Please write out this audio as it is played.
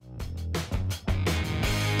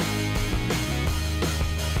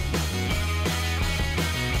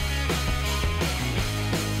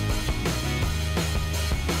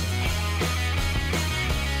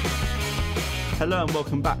Hello and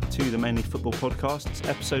welcome back to the Mainly Football Podcast. It's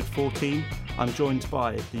episode 14. I'm joined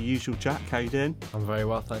by the usual Jack. How you doing? I'm very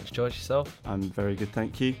well, thanks, George. Yourself? I'm very good,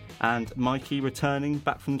 thank you. And Mikey returning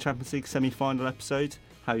back from the Champions League semi-final episode.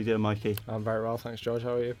 How you doing, Mikey? I'm very well, thanks, George.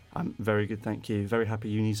 How are you? I'm very good, thank you. Very happy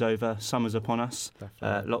uni's over. Summer's upon us.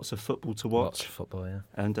 Lots of football to watch. Lots of football, yeah.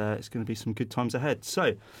 And it's going to be some good times ahead.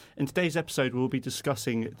 So, in today's episode, we'll be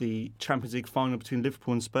discussing the Champions League final between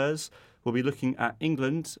Liverpool and Spurs. We'll be looking at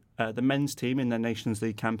England, the men's team in their Nations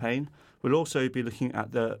League campaign. We'll also be looking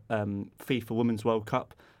at the FIFA Women's World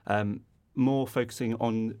Cup, more focusing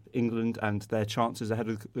on England and their chances ahead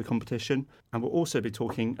of the competition. And we'll also be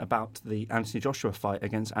talking about the Anthony Joshua fight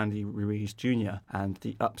against Andy Ruiz Jr. and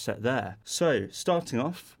the upset there. So, starting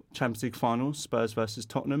off, Champions League final, Spurs versus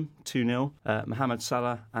Tottenham, 2-0. Mohamed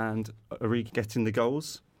Salah and Origi getting the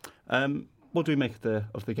goals. What do we make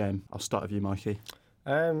of the game? I'll start with you, Mikey.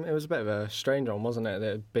 It was a bit of a strange one, wasn't it?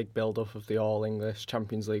 The big build-up of the All-English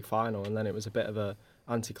Champions League final, and then it was a bit of a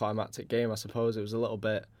anticlimactic game, I suppose. It was a little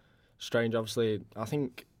bit strange. Obviously, I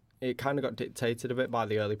think it kind of got dictated a bit by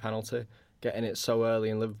the early penalty. Getting it so early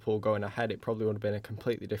and Liverpool going ahead, it probably would have been a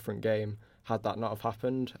completely different game had that not have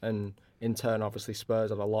happened. And in turn, obviously, Spurs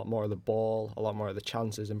had a lot more of the ball, a lot more of the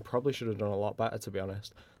chances, and probably should have done a lot better, to be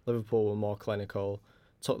honest. Liverpool were more clinical,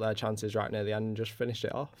 took their chances right near the end and just finished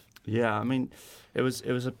it off. Yeah, I mean, it was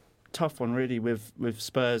a tough one really with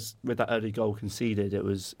Spurs. With that early goal conceded, it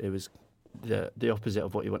was the opposite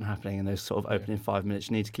of what you want happening in those sort of opening 5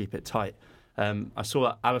 minutes. You need to keep it tight. I saw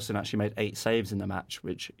that Alisson actually made 8 saves in the match,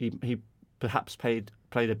 which he perhaps played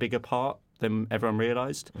a bigger part than everyone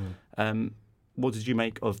realised. What did you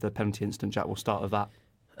make of the penalty incident, Jack? We'll start with that.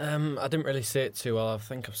 I didn't really see it too well. I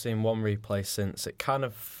think I've seen one replay since. It kind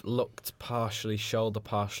of looked partially shoulder,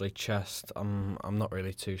 partially chest. I'm not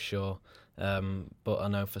really too sure. But I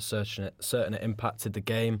know for certain it impacted the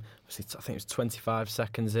game. Obviously, I think it was 25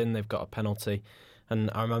 seconds in, they've got a penalty. And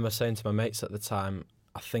I remember saying to my mates at the time,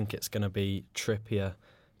 I think it's going to be Trippier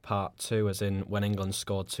part 2, as in when England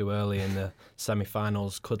scored too early in the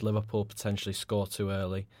semi-finals, could Liverpool potentially score too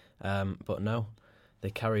early? But no, they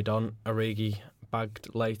carried on. Origi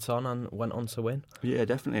bagged late on and went on to win. Yeah,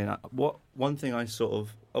 definitely. And one thing I sort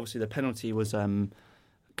of, obviously the penalty was kind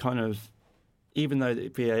of, even though the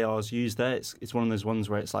VAR's used there, it's one of those ones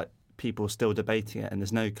where it's like people are still debating it and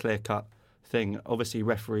there's no clear-cut thing. Obviously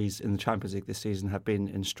referees in the Champions League this season have been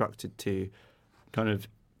instructed to kind of,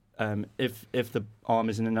 if the arm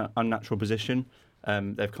is in an unnatural position,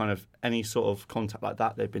 they've kind of, any sort of contact like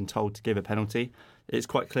that, they've been told to give a penalty. It's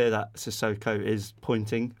quite clear that Sissoko is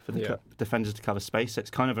pointing for the defenders to cover space. So it's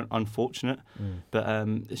kind of an unfortunate, but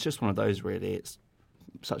it's just one of those really. It's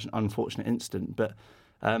such an unfortunate incident. But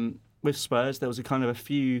with Spurs, there was a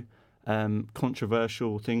few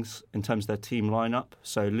controversial things in terms of their team lineup.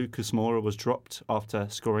 So Lucas Moura was dropped after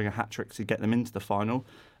scoring a hat-trick to get them into the final.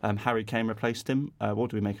 Harry Kane replaced him.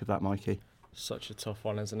 What do we make of that, Mikey? Such a tough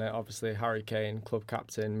one, isn't it? Obviously, Harry Kane, club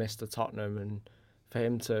captain, Mr. Tottenham, and for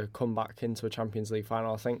him to come back into a Champions League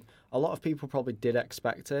final, I think a lot of people probably did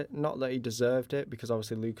expect it. Not that he deserved it, because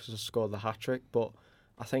obviously Lucas has scored the hat-trick, but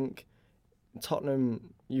I think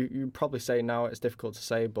Tottenham, you probably say now it's difficult to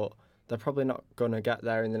say, but they're probably not going to get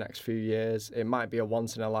there in the next few years. It might be a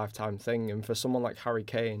once-in-a-lifetime thing, and for someone like Harry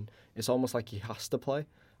Kane, it's almost like he has to play.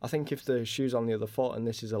 I think if the shoe's on the other foot, and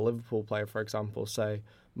this is a Liverpool player, for example, say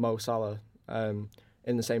Mo Salah,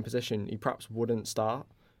 in the same position, he perhaps wouldn't start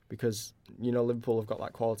because, Liverpool have got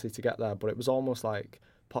that quality to get there. But it was almost like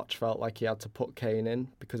Poch felt like he had to put Kane in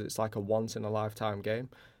because it's like a once-in-a-lifetime game.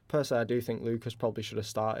 Personally, I do think Lucas probably should have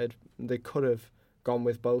started. They could have gone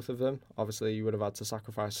with both of them. Obviously, you would have had to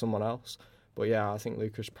sacrifice someone else. But yeah, I think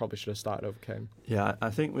Lucas probably should have started over Kane. Yeah, I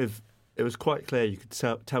think it was quite clear. You could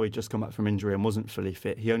tell he'd just come back from injury and wasn't fully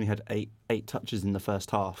fit. He only had eight touches in the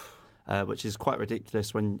first half. Which is quite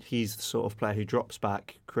ridiculous when he's the sort of player who drops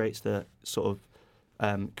back, creates the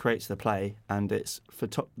play, and it's for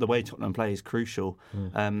the way Tottenham play is crucial.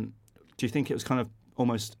 Do you think it was kind of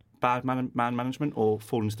almost bad man management or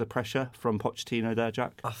falling to the pressure from Pochettino there,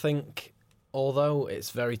 Jack? I think, although it's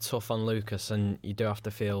very tough on Lucas and you do have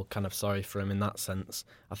to feel kind of sorry for him in that sense,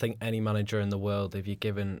 I think any manager in the world, if you're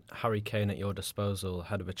given Harry Kane at your disposal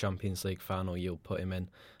ahead of a Champions League final, you'll put him in.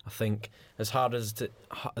 I think as hard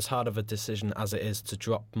of a decision as it is to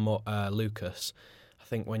drop Lucas, I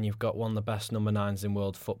think when you've got one of the best number 9s in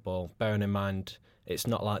world football, bearing in mind it's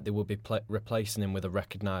not like they would be replacing him with a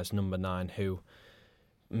recognised number 9 who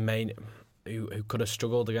could have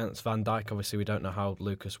struggled against Van Dijk. Obviously, we don't know how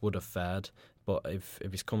Lucas would have fared, but if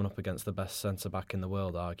he's coming up against the best centre-back in the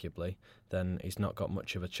world, arguably, then he's not got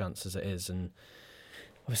much of a chance as it is. And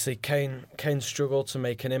Obviously, Kane struggled to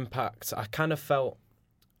make an impact. I felt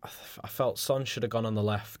Son should have gone on the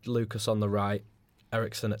left, Lucas on the right,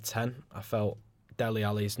 Eriksen at 10. I felt Dele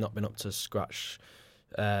Alli's not been up to scratch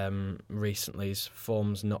recently. His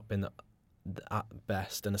form's not been at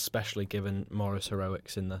best, and especially given Mora's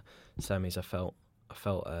heroics in the semis, I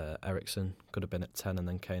felt Eriksen could have been at 10 and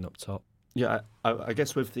then Kane up top. Yeah, I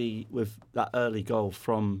guess with that early goal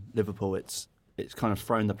from Liverpool, it's kind of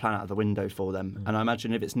thrown the plan out of the window for them. And I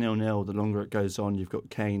imagine if it's 0-0, the longer it goes on, you've got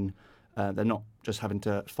Kane. They're not just having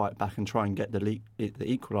to fight back and try and get the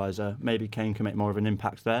equaliser. Maybe Kane can make more of an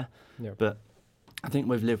impact there. Yeah. But I think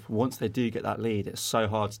with Liverpool, once they do get that lead, it's so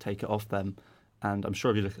hard to take it off them. And I'm sure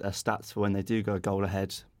if you look at their stats for when they do go a goal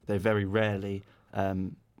ahead, they very rarely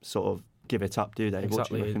sort of give it up, do they?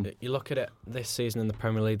 Exactly. You look at it this season in the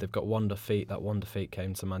Premier League, they've got one defeat. That one defeat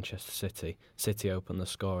came to Manchester City. City opened the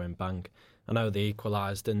scoring, bang. I know they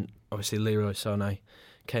equalised, and obviously Leroy Sané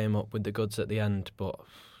came up with the goods at the end. But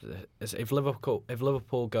if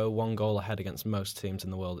Liverpool go one goal ahead against most teams in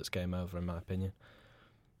the world, it's game over, in my opinion.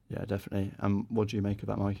 Yeah, definitely. What do you make of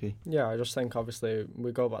that, Mikey? Yeah, I just think, obviously,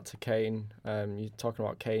 we go back to Kane. You're talking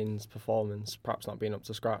about Kane's performance, perhaps not being up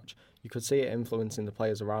to scratch. You could see it influencing the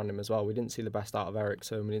players around him as well. We didn't see the best out of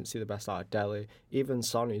Eriksen. We didn't see the best out of Dele. Even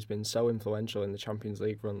Son, who's been so influential in the Champions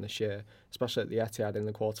League run this year, especially at the Etihad in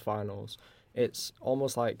the quarterfinals. It's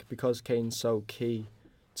almost like because Kane's so key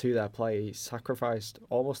to their play, he sacrificed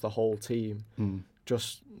almost the whole team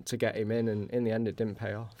just to get him in, and in the end it didn't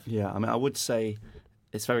pay off. Yeah, I mean, I would say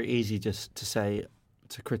it's very easy just to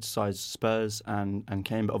criticise Spurs and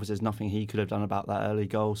Kane, but obviously there's nothing he could have done about that early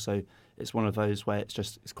goal. So it's one of those where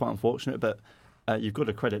it's quite unfortunate. But you've got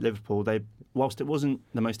to credit Liverpool. Whilst it wasn't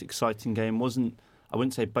the most exciting game, I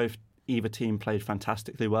wouldn't say either team played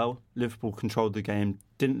fantastically well. Liverpool controlled the game,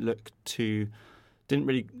 didn't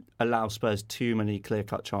really allow Spurs too many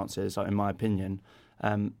clear-cut chances, in my opinion.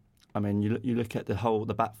 I mean, you look at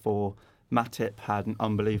the back four. Matip had an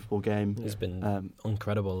unbelievable game. He's been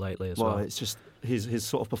incredible lately as well. Well, it's just his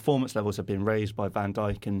sort of performance levels have been raised by Van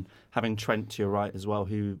Dijk, and having Trent to your right as well,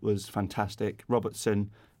 who was fantastic.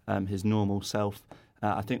 Robertson, his normal self.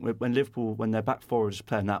 I think when their back four is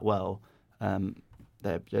playing that well,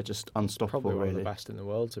 they're just unstoppable. Probably one really. of the best in the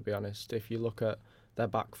world, to be honest. If you look at their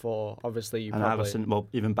back four, obviously Alisson,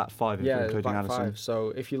 even back five, including back Alisson. Five.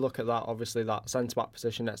 So if you look at that, obviously that centre back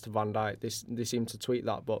position next to Van Dijk, they seem to tweak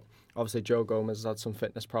that. But obviously Joe Gomez has had some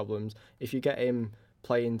fitness problems. If you get him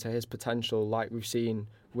playing to his potential, like we've seen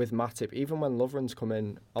with Matip, even when Lovren's come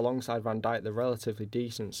in alongside Van Dijk, they're relatively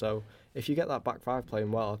decent. So if you get that back five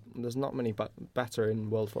playing well, there's not many better in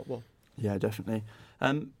world football. Yeah, definitely.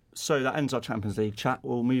 So that ends our Champions League chat.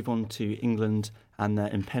 We'll move on to England and their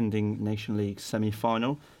impending Nation League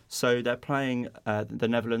semi-final. So they're playing the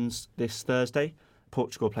Netherlands this Thursday.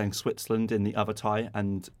 Portugal playing Switzerland in the other tie,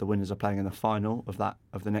 and the winners are playing in the final of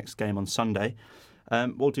the next game on Sunday.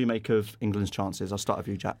 What do you make of England's chances? I'll start with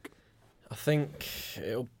you, Jack. I think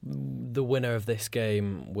the winner of this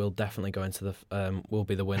game will definitely go into will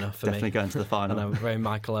be the winner for definitely me. Go into the final. I know, very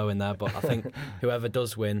Michael Owen there, but I think whoever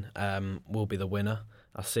does win will be the winner.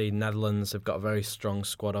 I see Netherlands have got a very strong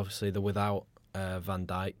squad. Obviously, they're without Van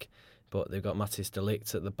Dijk, but they've got Matthijs de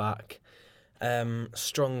Ligt at the back.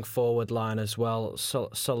 Strong forward line as well.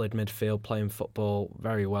 Solid midfield, playing football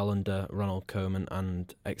very well under Ronald Koeman,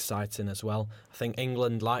 and exciting as well. I think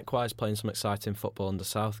England likewise playing some exciting football under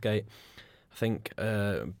Southgate. I think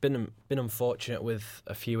been unfortunate with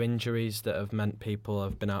a few injuries that have meant people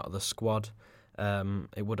have been out of the squad.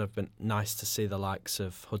 It would have been nice to see the likes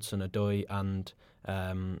of Hudson-Odoi and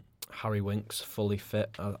Harry Winks fully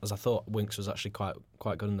fit, as I thought Winks was actually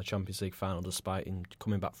quite good in the Champions League final despite him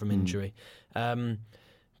coming back from injury.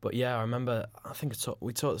 But yeah, I remember. I think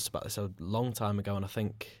we talked about this a long time ago, and I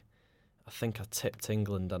think I tipped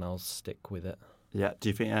England, and I'll stick with it. Yeah. Do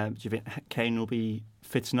you think Kane will be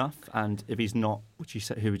fit enough? And if he's not,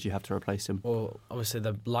 who would you have to replace him? Well, obviously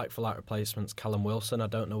the like-for-like replacements, Callum Wilson. I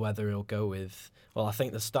don't know whether he'll go with. Well, I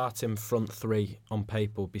think the starting front three on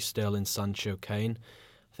paper would be Sterling, Sancho, Kane.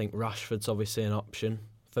 I think Rashford's obviously an option.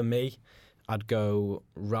 For me, I'd go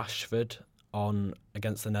Rashford on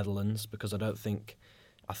against the Netherlands, because I think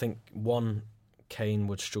one, Kane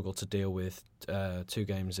would struggle to deal with 2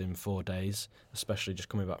 games in 4 days, especially just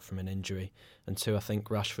coming back from an injury. And 2, I think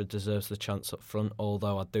Rashford deserves the chance up front,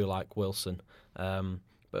 although I do like Wilson. But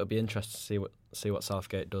it'll be interesting to see what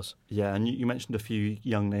Southgate does. Yeah, and you mentioned a few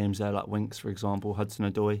young names there, like Winks, for example,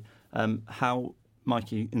 Hudson-Odoi. How,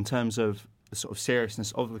 Mikey, in terms of the sort of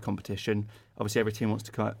seriousness of the competition, obviously every team wants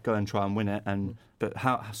to go and try and win it, but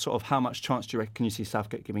how much chance do you reckon you see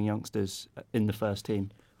Southgate giving youngsters in the first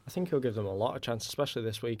team? I think he'll give them a lot of chance, especially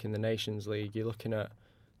this week in the Nations League. You're looking at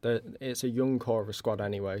it's a young core of a squad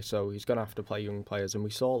anyway, so he's going to have to play young players. And we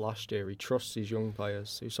saw last year he trusts his young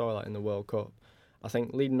players. We saw that in the World Cup. I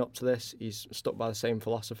think leading up to this, he's stuck by the same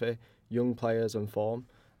philosophy, young players and form,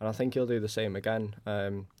 and I think he'll do the same again.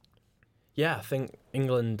 Yeah, I think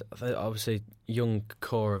England, obviously, young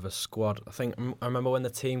core of a squad. I remember when the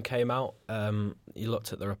team came out, you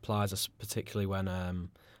looked at the replies, particularly when I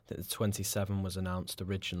think the 27 was announced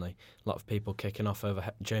originally. A lot of people kicking off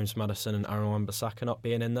over James Maddison and Aaron Wan-Bissaka not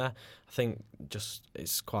being in there. I think just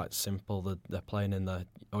it's quite simple that they're playing in the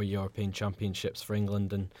European Championships for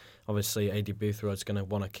England, and obviously Adi Boothroyd's going to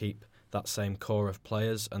want to keep that same core of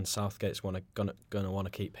players, and Southgate's going to want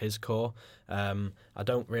to keep his core. I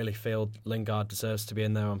don't really feel Lingard deserves to be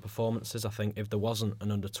in there on performances. I think if there wasn't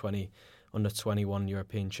an under 21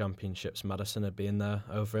 European Championships, Maddison would be in there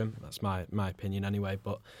over him. That's my opinion anyway.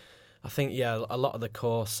 But I think, yeah, a lot of the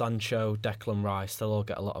core, Sancho, Declan Rice, they'll all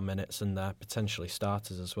get a lot of minutes, and they're potentially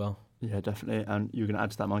starters as well. Yeah, definitely. And you're going to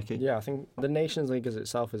add to that, Mikey? Yeah, I think the Nations League as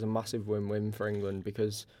itself is a massive win-win for England,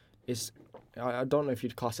 because I don't know if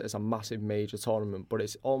you'd class it as a massive major tournament, but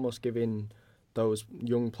it's almost giving those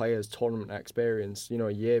young players tournament experience. You know,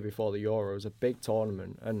 a year before the Euros, a big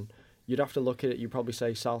tournament, and you'd have to look at it. You'd probably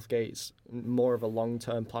say Southgate's more of a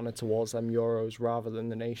long-term planner towards them Euros rather than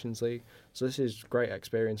the Nations League. So this is great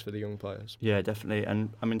experience for the young players. Yeah, definitely.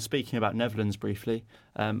 And I mean, speaking about Netherlands briefly,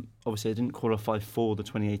 obviously they didn't qualify for the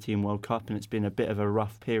 2018 World Cup, and it's been a bit of a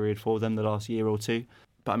rough period for them the last year or two.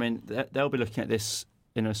 But I mean, they'll be looking at this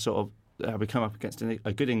in a sort of we come up against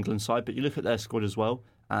a good England side, but you look at their squad as well,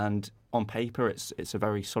 and on paper it's a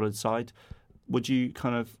very solid side. Would you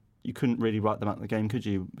you couldn't really write them out in the game, could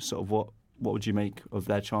you? Sort of what would you make of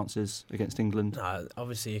their chances against England?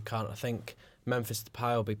 Obviously you can't. I think Memphis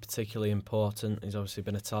Depay will be particularly important. He's obviously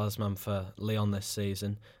been a talisman for Lyon this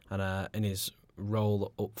season, and in his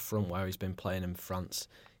role up front where he's been playing in France,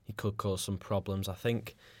 he could cause some problems. I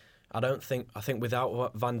think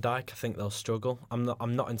without Van Dijk, I think they'll struggle.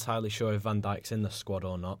 I'm not entirely sure if Van Dijk's in the squad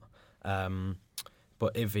or not.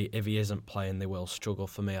 But if he isn't playing, they will struggle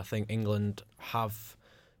for me. I think England have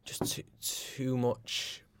just too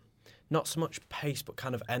much, not so much pace, but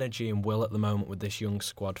kind of energy and will at the moment with this young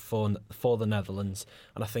squad for the Netherlands,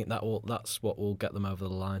 and I think that's what will get them over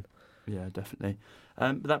the line. Yeah, definitely.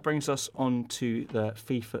 But that brings us on to the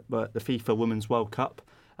FIFA Women's World Cup.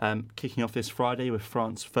 Kicking off this Friday with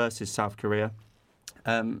France versus South Korea.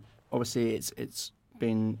 Obviously,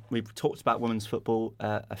 we've talked about women's football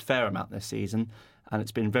a fair amount this season, and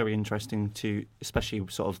it's been very interesting especially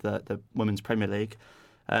sort of the Women's Premier League.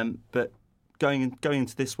 But going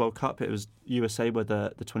into this World Cup, it was USA were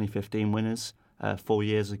the 2015 winners 4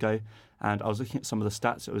 years ago, and I was looking at some of the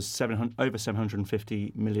stats. It was over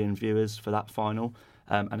 750 million viewers for that final,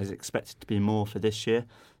 and is expected to be more for this year.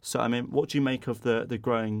 So, I mean, what do you make of the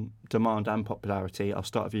growing demand and popularity? I'll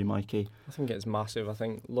start with you, Mikey. I think it's massive. I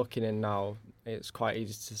think looking in now, it's quite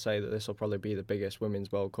easy to say that this will probably be the biggest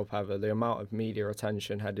Women's World Cup ever. The amount of media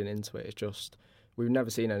attention heading into it is just, we've never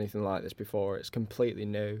seen anything like this before. It's completely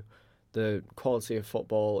new. The quality of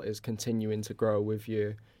football is continuing to grow with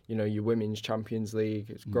you. You know, your Women's Champions League,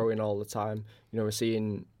 it's growing all the time. You know, we're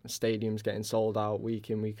seeing stadiums getting sold out week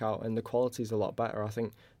in, week out, and the quality's a lot better. I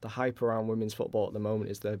think the hype around women's football at the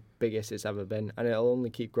moment is the biggest it's ever been, and it'll only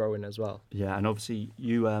keep growing as well. Yeah, and obviously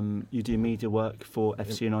you do media work for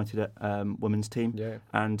FC United women's team. Yeah.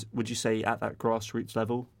 And would you say at that grassroots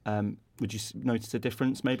level, would you notice a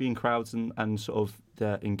difference maybe in crowds and sort of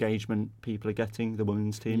the engagement people are getting, the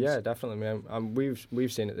women's teams? Yeah, definitely, man.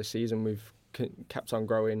 We've seen it this season. We've kept on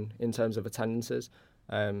growing in terms of attendances,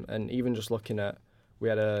 and even just looking at, we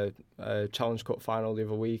had a Challenge Cup final the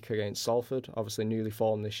other week against Salford, obviously newly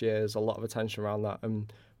formed this year. There's a lot of attention around that,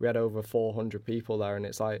 and we had over 400 people there, and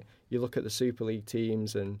it's like, you look at the Super League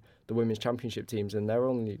teams and the Women's Championship teams, and they're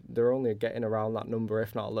only getting around that number,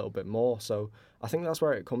 if not a little bit more. So I think that's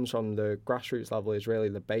where it comes from. The grassroots level is really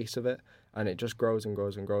the base of it, and it just grows and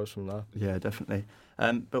grows and grows from there. Yeah, definitely.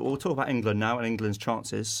 But we'll talk about England now and England's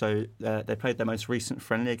chances. So they played their most recent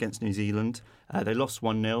friendly against New Zealand. They lost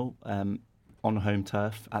 1-0 on home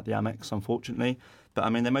turf at the Amex, unfortunately. But I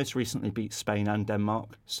mean, they most recently beat Spain and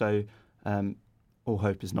Denmark, so all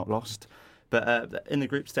hope is not lost. But in the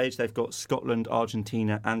group stage, they've got Scotland,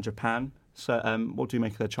 Argentina, and Japan. So, what do you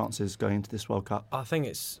make of their chances going into this World Cup? I think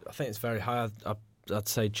it's very high. I'd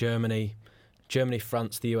say Germany, Germany,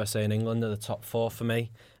 France, the USA and England are the top 4 for me.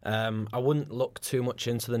 I wouldn't look too much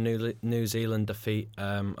into the New Zealand defeat.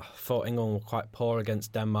 I thought England were quite poor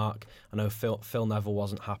against Denmark. I know Phil Neville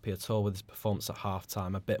wasn't happy at all with his performance at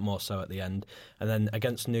half-time, a bit more so at the end. And then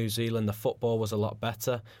against New Zealand, the football was a lot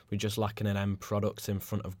better. We're just lacking an end product in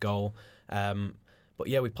front of goal. But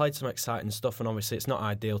yeah, we played some exciting stuff, and obviously it's not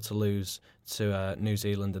ideal to lose to New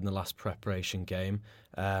Zealand in the last preparation game.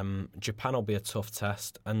 Japan will be a tough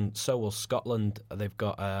test, and so will Scotland. They've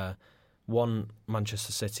got one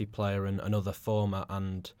Manchester City player and another former,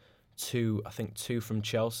 and two from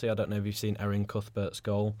Chelsea. I don't know if you've seen Erin Cuthbert's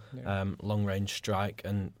goal, long-range strike,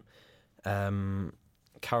 and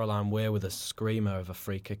Caroline Weir with a screamer of a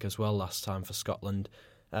free kick as well last time for Scotland.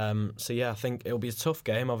 So yeah, I think it'll be a tough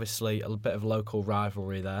game. Obviously, a bit of local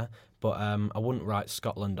rivalry there, but I wouldn't write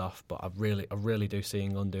Scotland off. But I really do see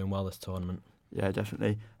England doing well this tournament. Yeah,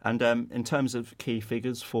 definitely. And in terms of key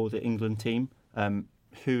figures for the England team,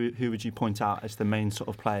 who would you point out as the main sort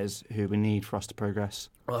of players who we need for us to progress?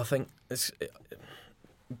 Well, I think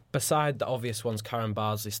beside the obvious ones, Karen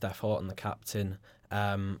Bardsley, Steph Houghton, the captain.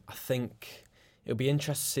 I think it'll be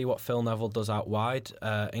interesting to see what Phil Neville does out wide.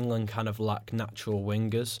 England kind of lack natural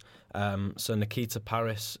wingers. So Nikita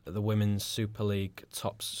Paris, the Women's Super League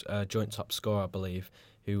joint top scorer, I believe,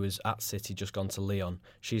 who was at City, just gone to Lyon.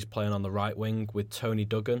 She's playing on the right wing with Tony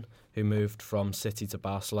Duggan, who moved from City to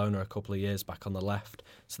Barcelona a couple of years back on the left.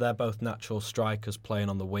 So they're both natural strikers playing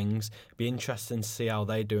on the wings. Be interesting to see how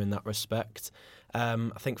they do in that respect.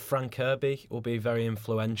 I think Fran Kirby will be very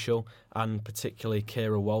influential, and particularly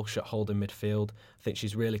Kira Walsh at holding midfield. I think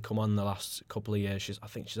she's really come on the last couple of years. I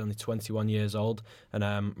think she's only 21 years old,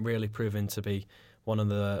 and really proving to be one of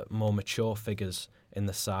the more mature figures in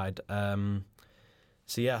the side.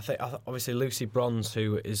 So yeah, I think obviously Lucy Bronze,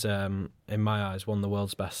 who is in my eyes one of the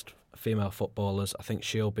world's best female footballers. I think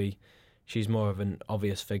she's more of an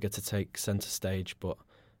obvious figure to take centre stage, but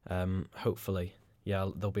hopefully, yeah,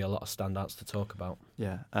 there'll be a lot of standouts to talk about.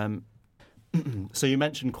 Yeah. So you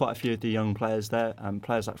mentioned quite a few of the young players there.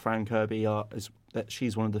 Players like Fran Kirby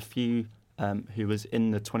she's one of the few who was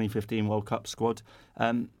in the 2015 World Cup squad.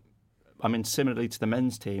 I mean, similarly to the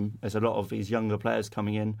men's team, there's a lot of these younger players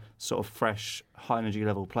coming in, sort of fresh, high energy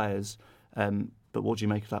level players. But what do you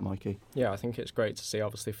make of that, Mikey? Yeah, I think it's great to see.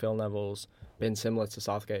 Obviously, Phil Neville's been similar to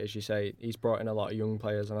Southgate, as you say. He's brought in a lot of young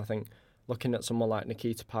players, and I think looking at someone like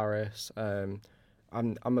Nikita Paris, I'm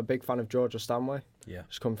a big fan of Georgia Stanway. Yeah,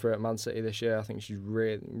 she's come through at Man City this year. I think she's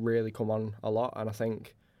really come on a lot, and I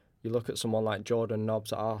think you look at someone like Jordan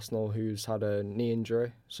Nobbs at Arsenal, who's had a knee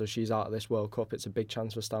injury, so she's out of this World Cup. It's a big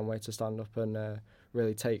chance for Stanway to stand up and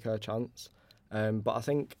really take her chance. But I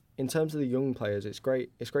think in terms of the young players, it's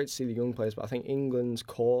great. It's great to see the young players, but I think England's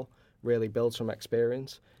core really builds from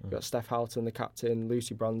experience. You've got Steph Houghton, the captain,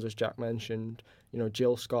 Lucy Bronze, as Jack mentioned,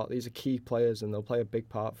 Jill Scott. These are key players, and they'll play a big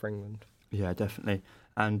part for England. Yeah, definitely.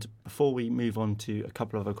 And before we move on to a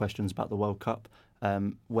couple of other questions about the World Cup,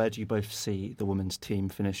 where do you both see the women's team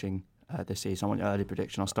finishing this season? I want your early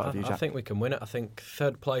prediction. I'll start with you, Jack. I think we can win it. I think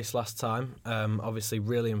third place last time. Obviously,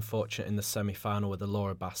 really unfortunate in the semi-final with the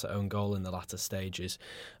Laura Bassett own goal in the latter stages.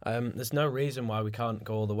 There's no reason why we can't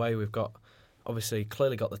go all the way. We've got, obviously,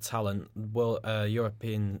 clearly got the talent.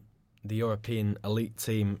 The European elite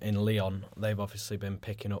team in Lyon, they've obviously been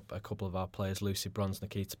picking up a couple of our players, Lucy Bronze,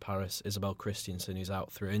 Nikita Paris, Isabel Christiansen, who's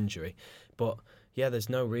out through injury. But yeah, there's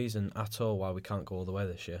no reason at all why we can't go all the way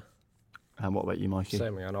this year. And what about you, Mikey?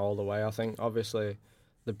 Same again, all the way. I think, obviously,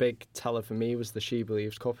 the big teller for me was the She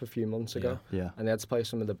Believes Cup a few months ago. Yeah. And they had to play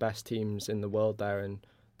some of the best teams in the world there, and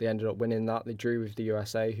they ended up winning that. They drew with the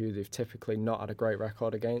USA, who they've typically not had a great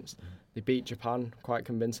record against. They beat Japan quite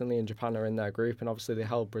convincingly, and Japan are in their group, and obviously they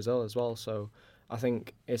held Brazil as well. So I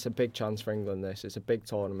think it's a big chance for England, this. It's a big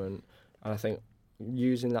tournament, and I think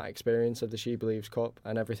using that experience of the She Believes Cup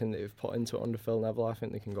and everything that they've put into it under Phil Neville, I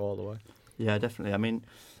think they can go all the way. Yeah, definitely. I mean,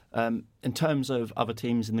 in terms of other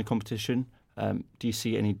teams in the competition, do you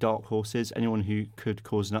see any dark horses, anyone who could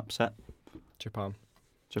cause an upset? Japan.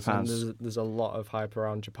 So there's a lot of hype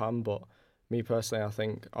around Japan, but me personally, I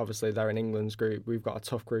think obviously they're in England's group. We've got a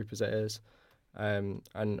tough group as it is, and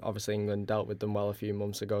obviously England dealt with them well a few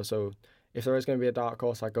months ago. So if there is going to be a dark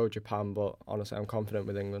horse, I'd go Japan, but honestly, I'm confident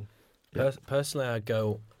with England. Personally, I'd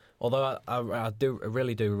go, although I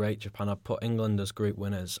really do rate Japan, I'd put England as group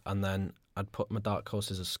winners, and then I'd put my dark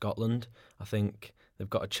horses as Scotland. I think they've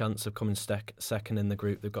got a chance of coming second in the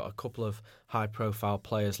group. They've got a couple of high-profile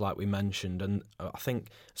players like we mentioned, and I think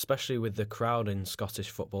especially with the crowd in Scottish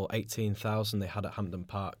football, 18,000 they had at Hampden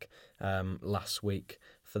Park last week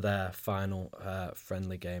for their final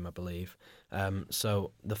friendly game, I believe.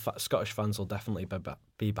 So the Scottish fans will definitely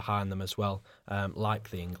be behind them as well, like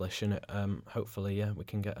the English, and hopefully, we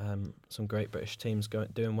can get some great British teams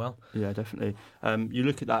doing well. Yeah, definitely. You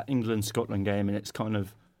look at that England-Scotland game, and it's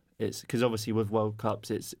because obviously with World Cups,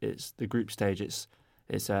 it's the group stage. It's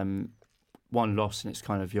one loss, and it's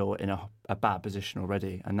kind of you're in a bad position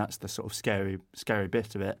already, and that's the sort of scary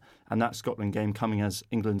bit of it. And that Scotland game coming as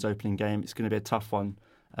England's opening game, it's going to be a tough one.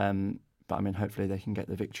 But I mean, hopefully they can get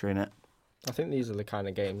the victory in it. I think these are the kind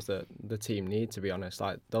of games that the team need, to be honest.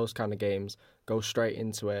 Like those kind of games, go straight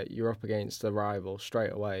into it. You're up against the rival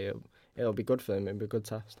straight away. It'll be good for them. It'll be a good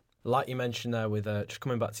test. Like you mentioned there, with just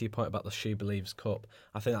coming back to your point about the She Believes Cup,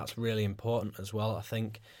 I think that's really important as well. I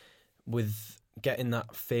think with getting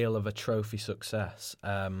that feel of a trophy success,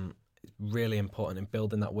 really important in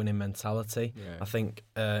building that winning mentality. Yeah. I think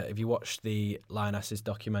if you watched the Lionesses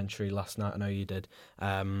documentary last night, I know you did,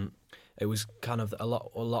 it was kind of a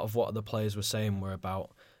lot of what the players were saying were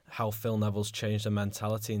about how Phil Neville's changed their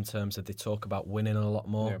mentality in terms of they talk about winning a lot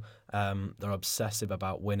more. Yeah. They're obsessive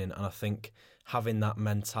about winning, and I think having that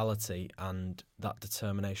mentality and that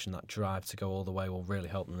determination, that drive to go all the way will really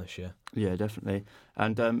help them this year. Yeah, definitely.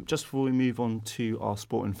 And just before we move on to our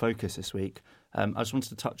sport and focus this week, I just wanted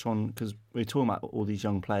to touch on, because we're talking about all these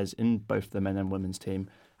young players in both the men and women's team,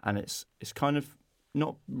 and it's kind of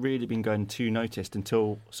not really been going too noticed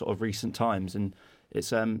until sort of recent times, and it's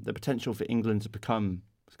the potential for England to become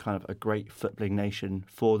kind of a great footballing nation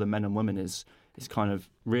for the men and women is kind of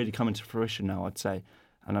really coming to fruition now, I'd say.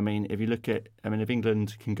 And I mean, if you look at, if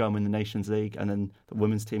England can go and win the Nations League and then the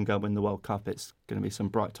women's team go and win the World Cup, it's going to be some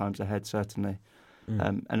bright times ahead, certainly.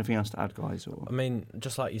 Anything else to add, guys? Or? I mean,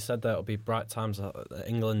 just like you said there, it'll be bright times.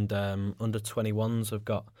 England under-21s have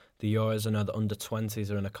got the Euros. I know the under-20s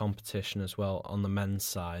are in a competition as well on the men's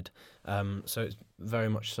side. So it's very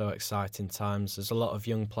much so exciting times. There's a lot of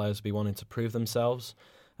young players who be wanting to prove themselves,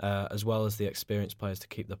 as well as the experienced players to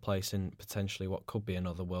keep their place in potentially what could be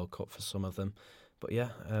another World Cup for some of them. But yeah,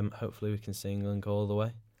 hopefully we can see England go all the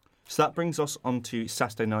way. So that brings us on to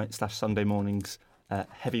Saturday night/Sunday morning's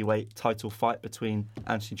heavyweight title fight between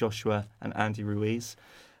Anthony Joshua and Andy Ruiz.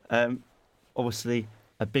 Obviously,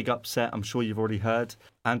 a big upset, I'm sure you've already heard.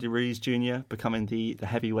 Andy Ruiz Jr. becoming the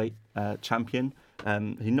heavyweight champion.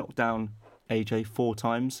 He knocked down AJ 4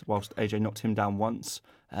 times, whilst AJ knocked him down once.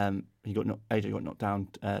 AJ got knocked down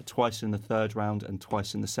twice in the 3rd round and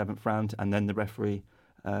twice in the 7th round, and then the referee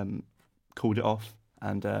called it off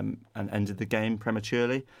and ended the game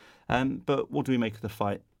prematurely. But what do we make of the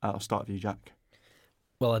fight? I'll start with you, Jack.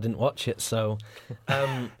 Well, I didn't watch it, so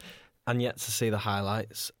and yet to see the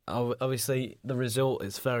highlights. Obviously, the result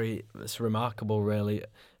is it's remarkable, really.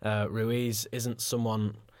 Ruiz isn't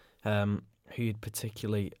someone who you'd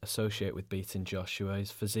particularly associate with beating Joshua.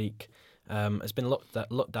 His physique has been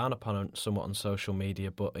looked down upon somewhat on social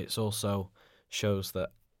media, but it's also shows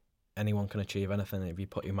that anyone can achieve anything if you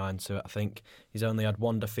put your mind to it. I think he's only had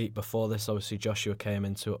one defeat before this. Obviously, Joshua came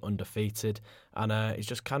into it undefeated, and he's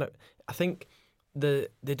just kind of, I think, there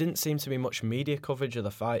didn't seem to be much media coverage of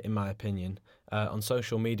the fight, in my opinion. On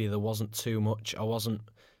social media, there wasn't too much. I wasn't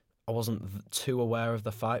too aware of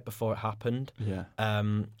the fight before it happened. Yeah.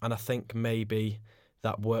 And I think maybe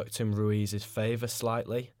that worked in Ruiz's favour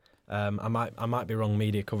slightly. I might be wrong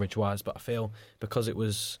media coverage wise, but I feel because it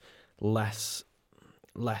was less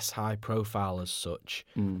high profile as such,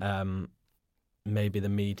 maybe the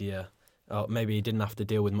media, or maybe he didn't have to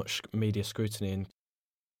deal with much media scrutiny and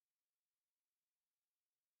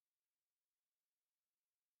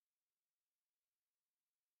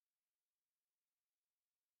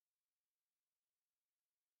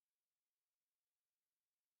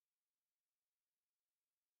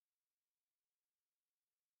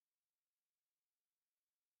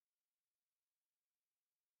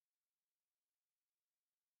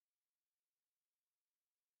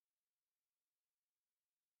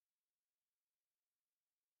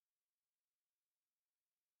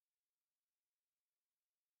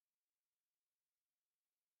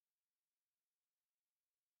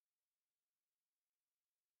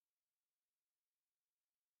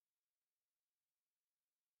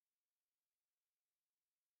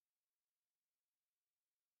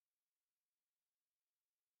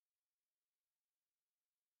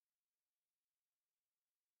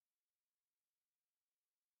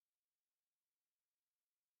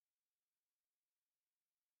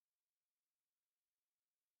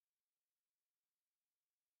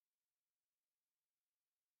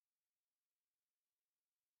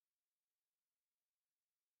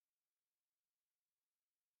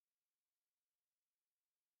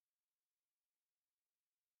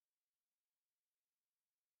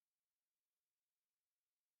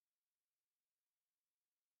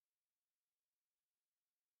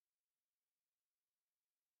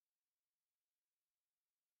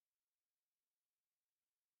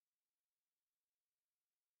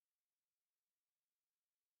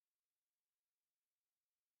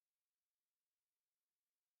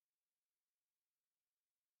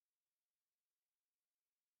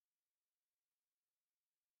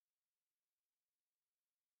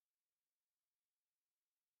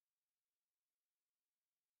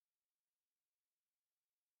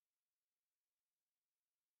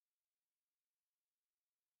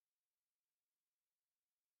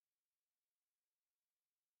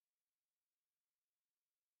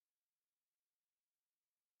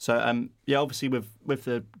So obviously with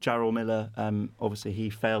the Jarrell Miller, obviously he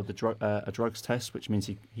failed a drugs test, which means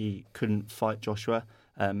he couldn't fight Joshua.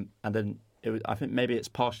 And then I think maybe it's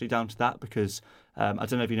partially down to that because I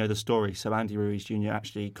don't know if you know the story. So Andy Ruiz Jr.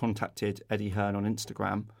 actually contacted Eddie Hearn on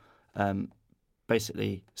Instagram,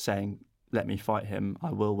 basically saying, "Let me fight him, I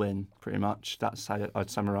will win." Pretty much, that's how I'd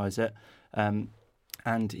summarise it.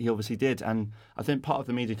 And he obviously did. And I think part of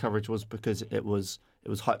the media coverage was because it was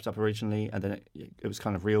hyped up originally, and then it was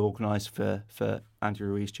kind of reorganised for Andy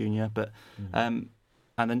Ruiz Jr. But and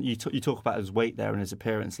then you talk about his weight there and his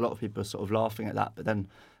appearance. A lot of people are sort of laughing at that. But then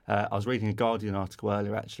I was reading a Guardian article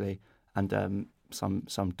earlier actually, and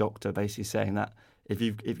some doctor basically saying that if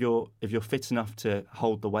you're fit enough to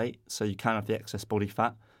hold the weight, so you can have the excess body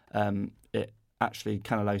fat, it actually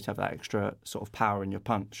can allow you to have that extra sort of power in your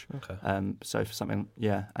punch. Okay. So for something,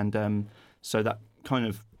 so that kind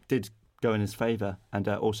of did go in his favour, and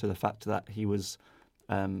also the fact that he was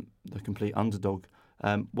the complete underdog.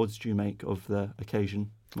 What did you make of the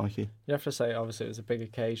occasion, Mikey? You have to say, obviously, it was a big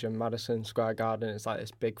occasion. Madison Square Garden, it's like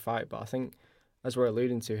this big fight, but I think, as we're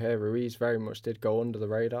alluding to here, Ruiz very much did go under the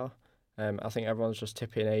radar. I think everyone's just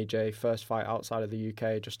tipping AJ, first fight outside of the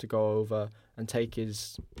UK, just to go over and take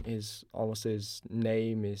his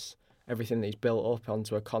name, everything that he's built up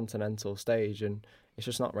onto a continental stage, and it's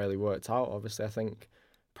just not really worked out. Obviously, I think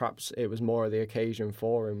perhaps it was more of the occasion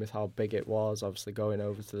for him with how big it was, obviously going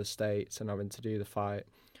over to the States and having to do the fight.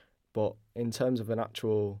 But in terms of an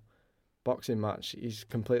actual boxing match, he's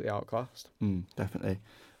completely outclassed. Definitely.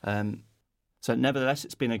 So nevertheless,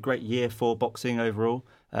 it's been a great year for boxing overall,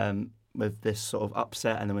 with this sort of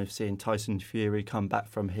upset, and then we've seen Tyson Fury come back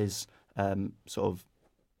from his sort of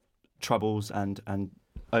troubles and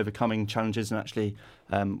overcoming challenges and actually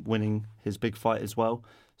winning his big fight as well.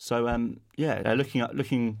 So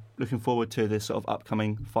looking forward to this sort of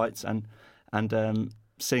upcoming fights and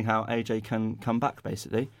seeing how AJ can come back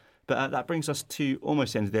basically. But that brings us to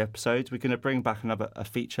almost the end of the episode. We're going to bring back a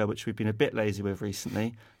feature which we've been a bit lazy with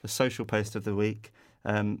recently, the social post of the week.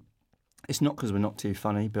 It's not because we're not too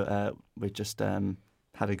funny, but we've just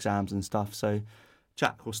had exams and stuff. So,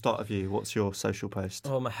 Jack, we'll start with you. What's your social post?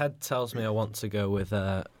 Well, my head tells me I want to go with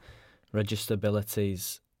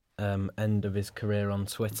Registerbility's end of his career on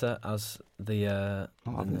Twitter as the... I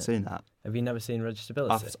haven't seen that. Have you never seen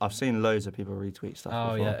Registerbility? I've seen loads of people retweet stuff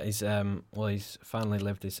before. Yeah, he's finally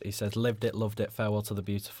lived his... He says, lived it, loved it, farewell to the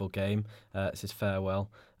beautiful game. It's his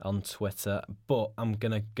farewell on Twitter. But I'm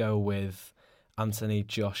going to go with Anthony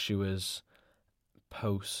Joshua's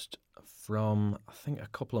post from, I think, a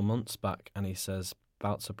couple of months back, and he says,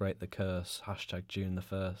 about to break the curse, #June the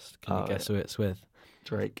 1st. Can you guess who it's with?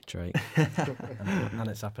 Drake. And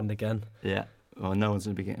it's happened again. Yeah. Well, no one's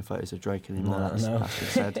going to be getting photos of Drake anymore. That's been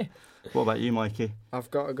said. What about you, Mikey? I've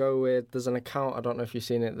got to go with, there's an account, I don't know if you've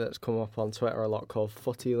seen it, that's come up on Twitter a lot called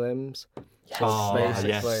Footy Limbs. Yes.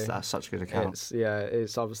 Yes, that's such a good account.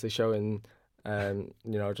 It's obviously showing...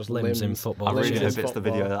 just limbs in football. I really hope it's the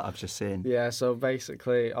video that I've just seen. Yeah, so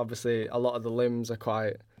basically, obviously, a lot of the limbs are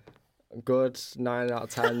quite good, 9 out of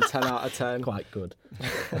 10, 10 out of 10. Quite good.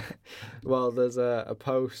 Well, there's a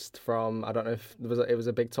post from, I don't know if it was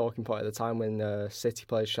a big talking point at the time when City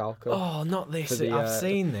played Schalke. Oh, not this. I've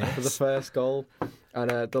seen this. For the first goal.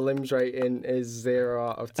 And the limbs rating is 0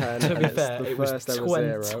 out of 10. To be fair, it was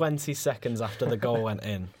 20 seconds after the goal went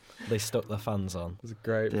in. They stuck their fans on. It was a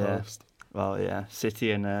great post. Well, yeah,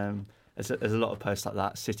 City and there's a lot of posts like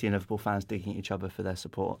that. City and Liverpool fans digging at each other for their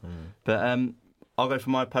support. But I'll go for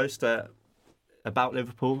my post about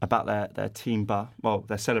Liverpool, about their team bus,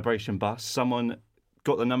 their celebration bus. Someone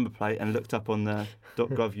got the number plate and looked up on the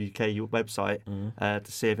 .gov.uk website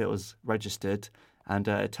to see if it was registered, and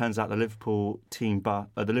it turns out the Liverpool the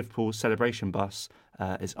Liverpool celebration bus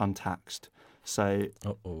is untaxed. So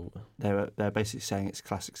they're basically saying it's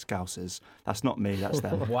classic Scousers. That's not me, that's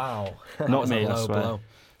them. Wow. Not me, I swear. Blow.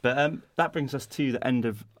 But that brings us to the end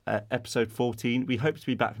of episode 14. We hope to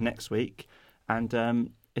be back next week.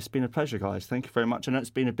 And it's been a pleasure, guys. Thank you very much. I know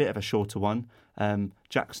it's been a bit of a shorter one.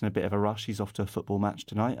 Jack's in a bit of a rush. He's off to a football match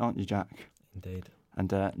tonight, aren't you, Jack? Indeed.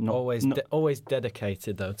 And always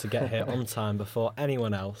dedicated, though, to get here on time before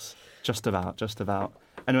anyone else. Just about.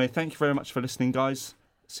 Anyway, thank you very much for listening, guys.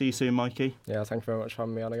 See you soon, Mikey. Yeah, thank you very much for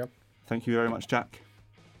having me on again. Thank you very much, Jack.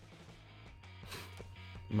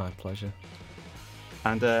 My pleasure.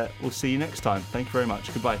 And we'll see you next time. Thank you very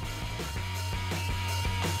much. Goodbye.